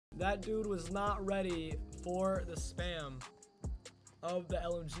That dude was not ready for the spam of the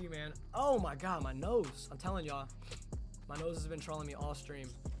LMG, man. Oh my god, my nose. I'm telling y'all, my nose has been trolling me all stream.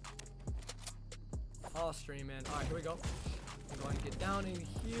 All stream, man. All right, here we go. I'm going to get down in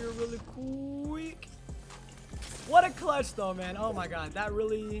here really quick. What a clutch, though, man. Oh my god,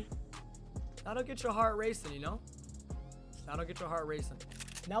 that'll get your heart racing, you know? That'll get your heart racing.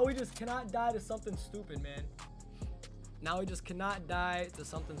 Now we just cannot die to something stupid, man. Now we just cannot die to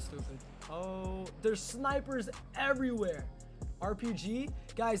something stupid. Oh, there's snipers everywhere. RPG,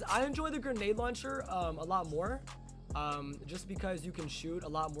 guys, I enjoy the grenade launcher a lot more. Just because you can shoot a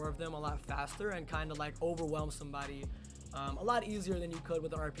lot more of them a lot faster and kind of like overwhelm somebody a lot easier than you could with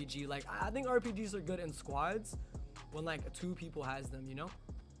the RPG. Like, I think RPGs are good in squads when like 2 people has them, you know?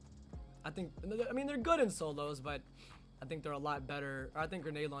 I mean, they're good in solos, but I think they're a lot better. I think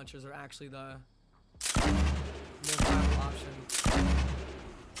grenade launchers are actually the most viable option.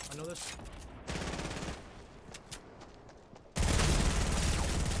 I know this.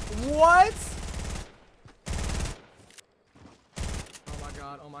 What? Oh my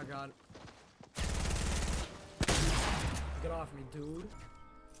god, oh my god. Get off me, dude.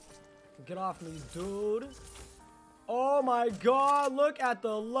 Get off me, dude. Oh my god, look at the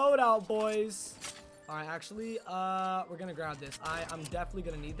loadout, boys. Alright, actually, we're gonna grab this. I'm definitely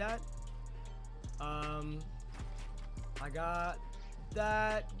gonna need that. I got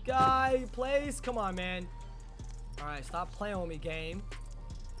that guy. Place. Come on, man. Alright, stop playing with me, game.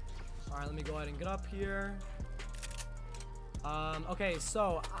 Alright, let me go ahead and get up here. Okay,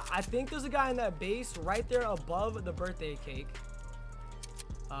 so I think there's a guy in that base right there above the birthday cake.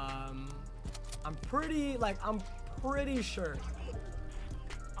 I'm pretty sure.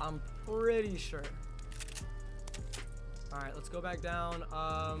 I'm pretty sure. Alright, let's go back down.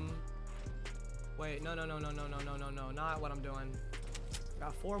 Wait, no, not what I'm doing.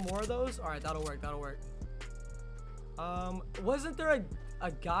 Got 4 more of those? Alright, that'll work, that'll work. Wasn't there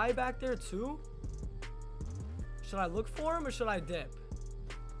a guy back there too? Should I look for him or should I dip?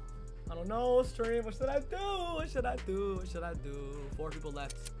 I don't know, stream. What should I do? What should I do? What should I do? 4 people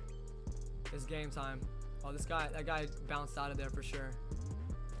left. It's game time. Oh, that guy bounced out of there for sure.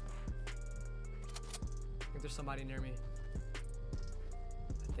 I think there's somebody near me.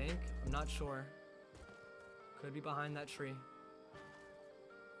 I think. I'm not sure. Could be behind that tree.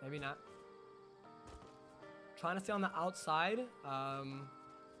 Maybe not. Trying to stay on the outside.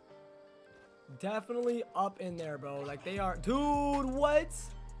 Definitely up in there, bro. Like, they are. Dude, what?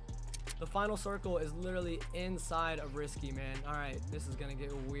 The final circle is literally inside of Risky, man. All right, this is gonna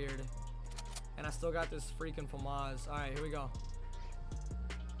get weird. And I still got this freaking FAMAS. All right, here we go.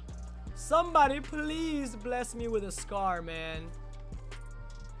 Somebody please bless me with a scar, man.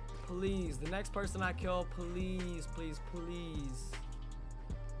 Please, the next person I kill, please, please, please.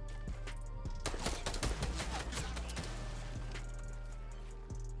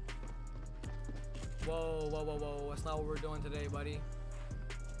 Whoa, whoa, whoa, whoa. That's not what we're doing today, buddy.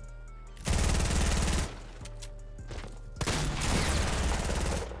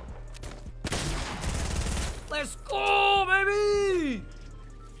 Let's go, baby!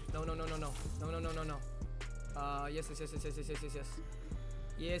 No, no, no, no, no. No, no, no, no, no. Yes, yes, yes, yes, yes, yes, yes, yes, yes.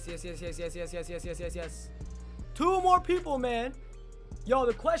 Yes, yes, yes, yes, yes, yes, yes, yes, yes, yes, yes. 2 more people, man. Yo,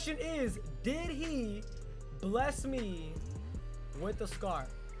 the question is, did he bless me with the scar?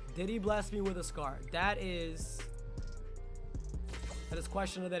 Did he bless me with a scar? That is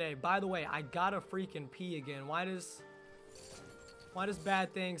question of the day. By the way, I gotta freaking pee again. Why does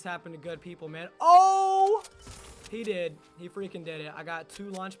bad things happen to good people, man? Oh, he did. He freaking did it. I got 2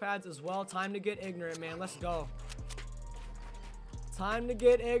 launch pads as well. Time to get ignorant, man. Let's go. Time to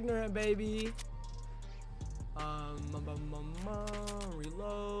get ignorant, baby.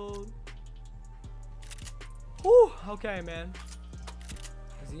 Reload. Whew. Okay, man.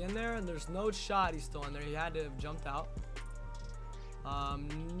 Is he in there? And there's no shot. He's still in there. He had to have jumped out.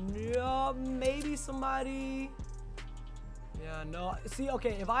 Yeah, maybe somebody. Yeah, no. See,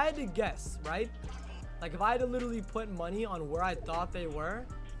 okay, if I had to guess, right? Like, if I had to literally put money on where I thought they were,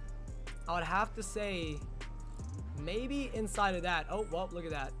 I would have to say maybe inside of that. Oh, well, look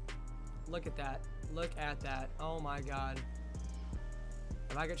at that. Look at that. Look at that. Oh, my God.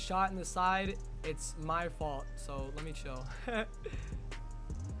 If I get shot in the side, it's my fault. So, let me chill.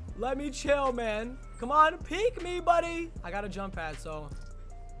 Let me chill, man. Come on, peek me, buddy. I got a jump pad, so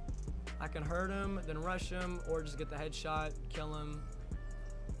I can hurt him, then rush him, or just get the headshot, kill him.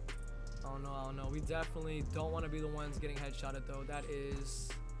 Oh no, oh no. We definitely don't want to be the ones getting headshotted, though. That is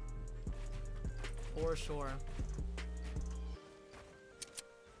for sure.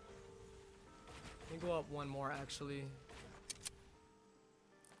 Let me go up one more, actually.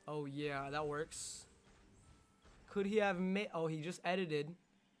 Oh yeah, that works. Could he have made? Oh, he just edited.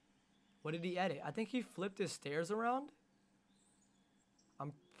 What did he edit? I think he flipped his stairs around.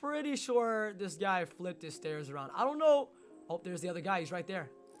 I'm pretty sure this guy flipped his stairs around. I don't know. Oh, there's the other guy. He's right there.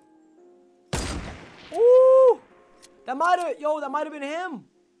 Ooh! That might have been him.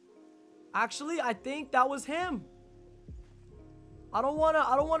 Actually, I think that was him. I don't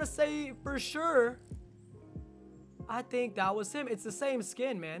wanna say for sure. I think that was him. It's the same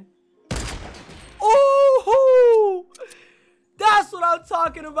skin, man. Ooh! That's what I'm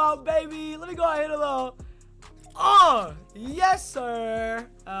talking about, baby. Let me go ahead a little. Oh, yes, sir.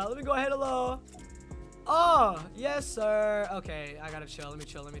 Let me go ahead a little. Oh, yes, sir. Okay, I gotta chill. Let me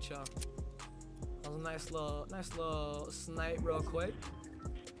chill. That was a nice little snipe real quick.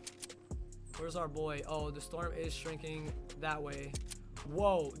 Where's our boy? Oh, the storm is shrinking that way.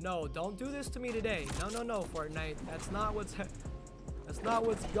 Whoa, no, don't do this to me today. No, Fortnite. That's not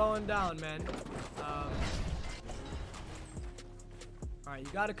what's going down, man. Alright,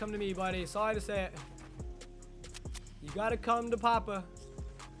 you gotta come to me, buddy. Sorry to say it. You gotta come to Papa.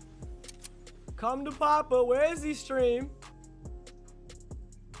 Come to Papa. Where is he, stream?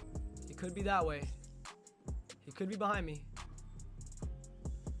 He could be that way. He could be behind me.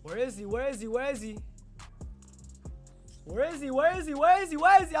 Where is he? Where is he? Where is he? Where is he? Where is he? Where is he?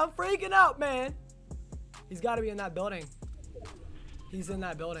 Where is he? I'm freaking out, man. He's got to be in that building. He's in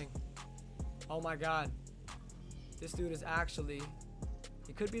that building. Oh my god. This dude is actually...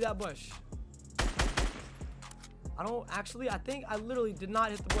 He could be that bush. I think I literally did not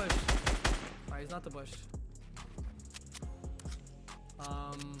hit the bush. Alright, he's not the bush.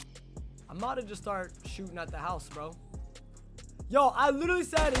 I'm about to just start shooting at the house, bro. Yo, I literally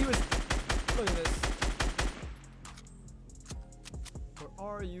said he was... Look at this. Where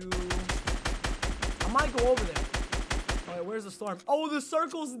are you? I might go over there. Oh, wait, where's the storm? Oh, the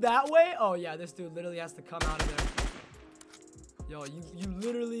circle's that way? Oh, yeah, this dude literally has to come out of there. Yo, you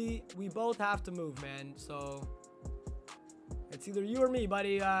literally... We both have to move, man. So... It's either you or me,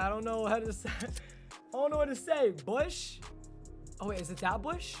 buddy. I don't know how to say... I don't know what to say. Bush? Oh, wait, is it that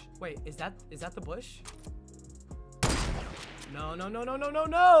bush? Wait, is that the bush? No.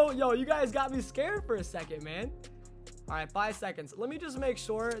 Yo, you guys got me scared for a second, man. All right, 5 seconds. Let me just make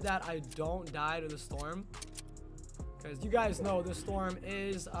sure that I don't die to the storm. Because you guys know the storm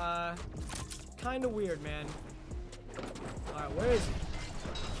is kind of weird, man. All right, where is he?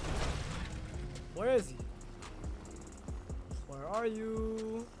 Where is he? Where are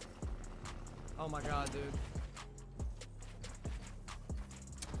you? Oh my god, dude.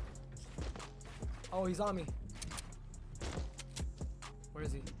 Oh, he's on me. Where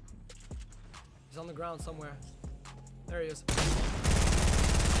is he? He's on the ground somewhere. There he is.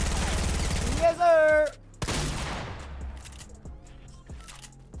 Yes, sir!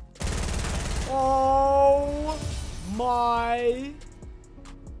 Oh my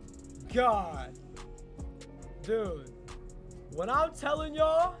god. Dude. When I'm telling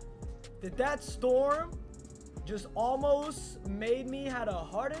y'all that storm just almost made me had a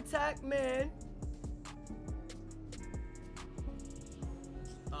heart attack, man.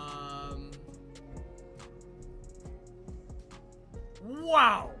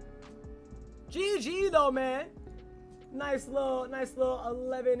 Wow. GG though, man. Nice little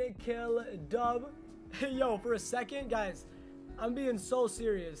 11 kill dub. Yo, for a second, guys, I'm being so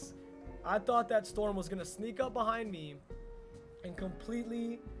serious. I thought that storm was gonna sneak up behind me and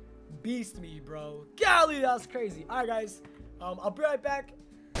completely beast me, bro. Golly, that was crazy. All right, guys. I'll be right back.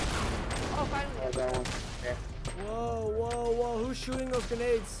 Oh, finally. Whoa. Who's shooting those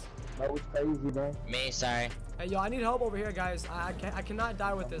grenades? That was crazy, man. Me, sorry. Hey, yo, I need help over here, guys. I cannot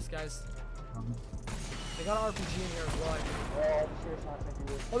die with this, guys. They got an RPG in here as well.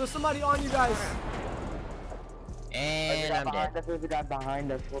 Oh, there's somebody on you guys. And I'm dead. There's a guy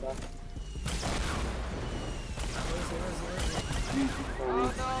behind us. Hold on. Where is he?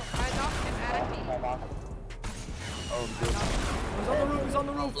 Oh no, I knocked him out of me. Oh, good. He's on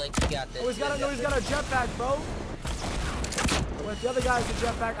the roof. Blake, you got this. Oh, he's got a jetpack, bro. Wait, the other guy's a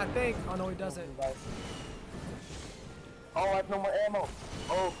jetpack, I think. Oh no, he doesn't. Oh, I have no more ammo.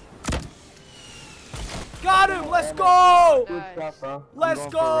 Oh. Got him! Let's go! Good stuff, bro. Let's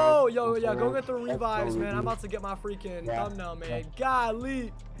go! Yo, yeah, go get the revives, man. I'm about to get my freaking thumbnail made.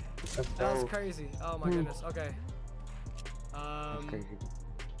 Golly. That's crazy. Oh my goodness. Okay.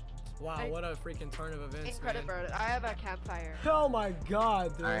 Wow, what a freaking turn of events, Incredible. man. I have a campfire. Oh my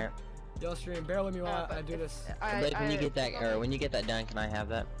god, dude. Alright. Yo, stream, bear with me while I do this. Blake, when you get that, or when you get that done, can I have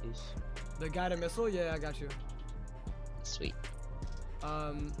that, please? The guided missile? Yeah, I got you. Sweet.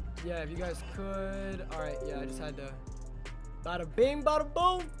 Yeah, if you guys could. Alright, yeah, I just had to Bada bing, bada boom.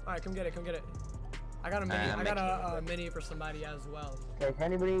 All right, come get it, come get it. I got a mini. I'm I got a mini for somebody as well. Okay, if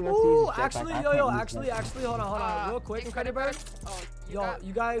anybody gonna Ooh, see this actually, jetpack, yo, I can't actually, use hold on, real quick, Incredible Bird. Oh, Yo,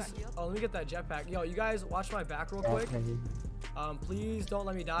 you guys, oh, let me get that jetpack. Yo, you guys, watch my back real quick. Okay. Please don't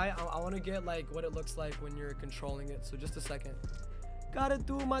let me die. I want to get like what it looks like when you're controlling it. So just a second. Gotta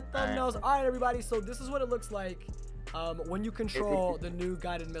do my thumbnails. All right, everybody. So this is what it looks like when you control the new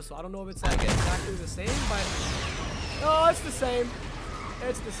guided missile. I don't know if it's like exactly the same, but oh, it's the same.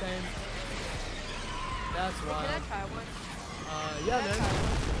 It's the same. That's why. Can I try one? Yeah, man.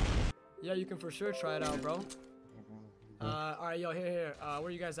 Yeah, you can for sure try it out, bro. All right, yo, here.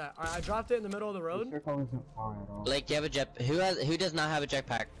 Where you guys at? All right, I dropped it in the middle of the road. Blake, you have a jet. Who does not have a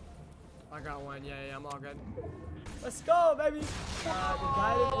jetpack? I got one. Yeah, I'm all good. Let's go, baby. The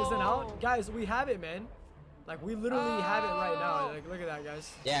guided isn't out, guys. We have it, man. Like we literally have it right now. Like, look at that,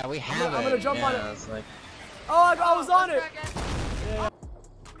 guys. Yeah, we have it. I'm gonna jump on it. It's like... Oh, I was on it. Yeah.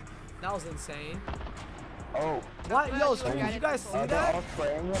 That was insane. Oh. What? Yo, so did you guys see that?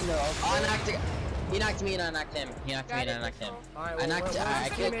 He knocked me and I knocked him. He knocked me and I knocked him. Alright, I knocked. I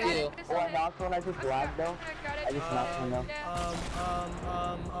killed you. Oh, I knocked one. I just lagged though. I just knocked him though.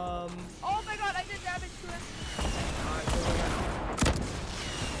 Oh my god, I did damage to him.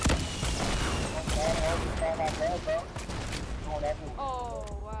 Oh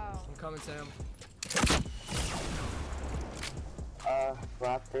wow. I'm coming, Sam.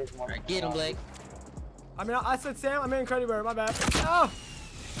 Alright, get him, Blake. I mean, I said Sam. I mean Incredible Bird. My bad. Oh.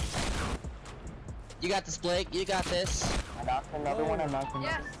 You got this, Blake. You got this. I knocked another one. I knocked another.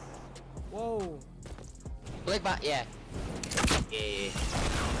 Yes. Whoa. Blake, yeah. Yeah.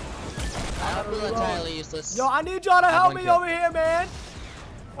 I don't feel entirely useless. Yo, I need y'all to help me over here, man.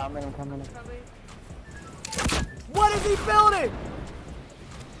 I'm coming. What is he building?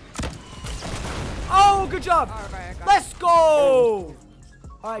 Oh, good job. Alright, Let's go.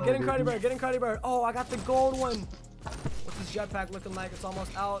 All right, get Incredible Bird. Get Incredible Bird. Oh, I got the gold one. What's this jetpack looking like? It's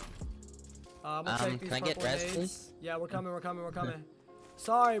almost out. I'm gonna take these can I get purple res, nades. please? Yeah, we're coming.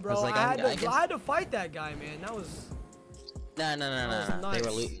 Sorry, bro. Like, I had to fight that guy, man. That was. No. Nice. They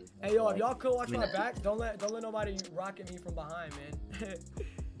were looting. Hey, yo, if y'all could watch my back, don't let nobody rocket me from behind, man.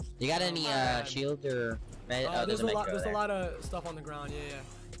 You got any shield or? There's a lot of stuff on the ground. Yeah.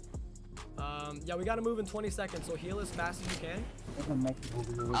 Yeah, we gotta move in 20 seconds, so heal as fast as you can.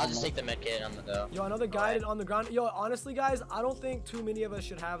 I'll just take the med kit on the go. Yo, another guided on the ground. Yo, honestly, guys, I don't think too many of us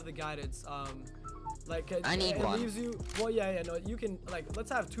should have the guideds. Like I need it one. leaves you. Well, yeah, no, you can like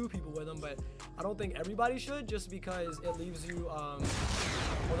let's have 2 people with them, but I don't think everybody should, just because it leaves you. Well,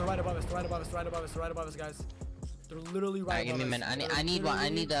 they're right above us, guys. They're literally right above us. Give me a minute. I need one. I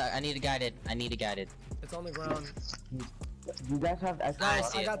need a guided. It's on the ground. You guys have the extra.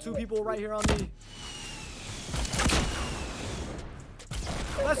 Guys, I got 2 people right here on me.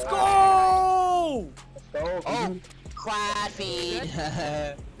 Let's go! Oh, quad feed.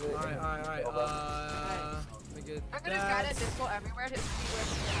 Alright. Let me get I'm gonna guide a disco everywhere to see where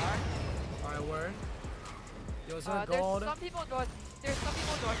people are. Alright, word. Yo, is there gold? There's some people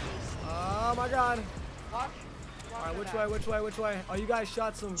northeast. Oh my god. Watch. Alright, which way? Oh, you guys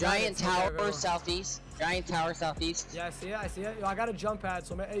shot some Giant guidance. tower southeast. Giant tower southeast. Yeah, I see it. Yo, I got a jump pad,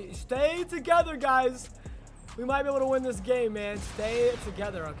 so hey, stay together, guys. We might be able to win this game, man. Stay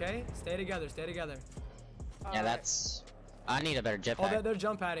together, okay? Stay together. Yeah, that's. I need a better jetpack. Oh, they're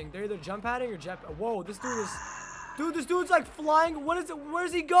jump padding. They're either jump padding or jet. Whoa, this dude is. Dude, this dude's like flying. What is it?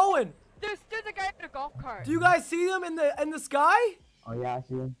 Where's he going? There's a guy in a golf cart. Do you guys see him in the sky? Oh yeah, I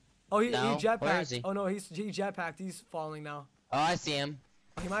see him. Oh, he Where jetpacked. is he? Oh no, he jetpacked. He's falling now. Oh, I see him.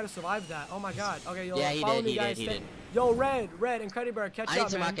 Oh, he might have survived that. Oh my god. Okay, yo, Yeah, he follow did, me, he guys. did, he did. Yo, red, Incredible Bird, catch I need up,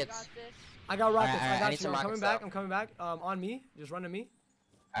 some man. rockets. I got rockets. Alright, I I got need you. some I'm rockets, coming back. On me. Just run to me.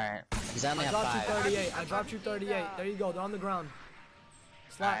 Alright. Because I only I have dropped you 5. 38. I dropped you 38. There you go. They're on the ground.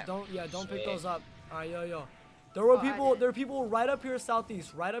 Slap. Alright. Don't pick Sweet. those up. Alright, yo. There were people. There are people right up here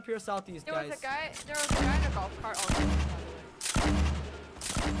southeast. Right up here southeast, There guys. was a guy in a golf cart also.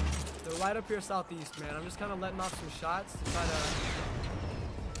 They're right up here southeast, man. I'm just kind of letting off some shots to try to.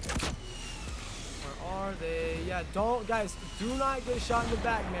 Where are they? Yeah, guys, do not get shot in the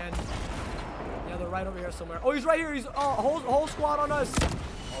back, man. Yeah, they're right over here somewhere. Oh, he's right here. He's whole squad on us.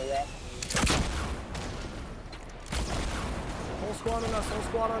 Oh yeah. Whole squad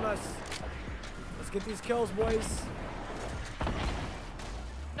on us. Let's get these kills, boys.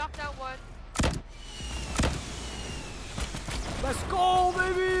 Knocked out one. Let's go,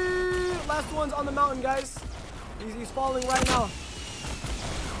 baby! Last one's on the mountain, guys. He's falling right now.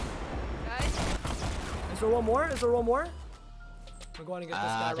 Guys. Is there one more? I'm going to get this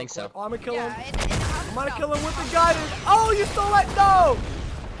guy I real think quick. so. Oh, I'm gonna kill him. In the house I'm gonna kill him with the guided. Oh, you stole it. No.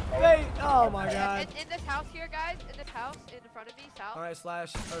 Wait. Oh my god. In this house here, guys. In this house, in front of me, south. All right,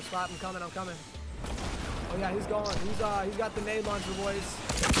 slash or slap. I'm coming. I'm coming. Oh yeah, he's going. He's got the nade launcher, boys.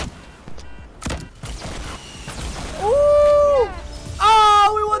 Ooh!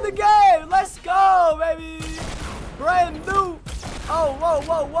 Oh, we won the game. Let's go, baby. Brand new. Oh, whoa,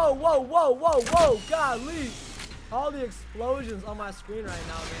 whoa, whoa, whoa, whoa, whoa, whoa. Golly. All the explosions on my screen right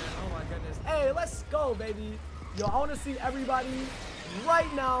now, man. Oh my goodness. Hey, let's go, baby. Yo, I want to see everybody right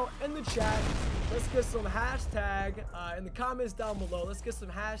now in the chat. Let's get some hashtag in the comments down below. Let's get some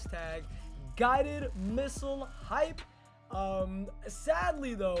hashtag guided missile hype.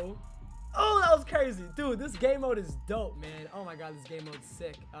 Sadly though, oh, that was crazy, dude. This game mode is dope, man. Oh my god, this game mode's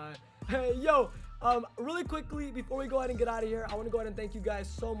sick. Hey, yo, really quickly before we go ahead and get out of here, I want to go ahead and thank you guys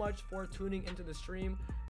so much for tuning into the stream.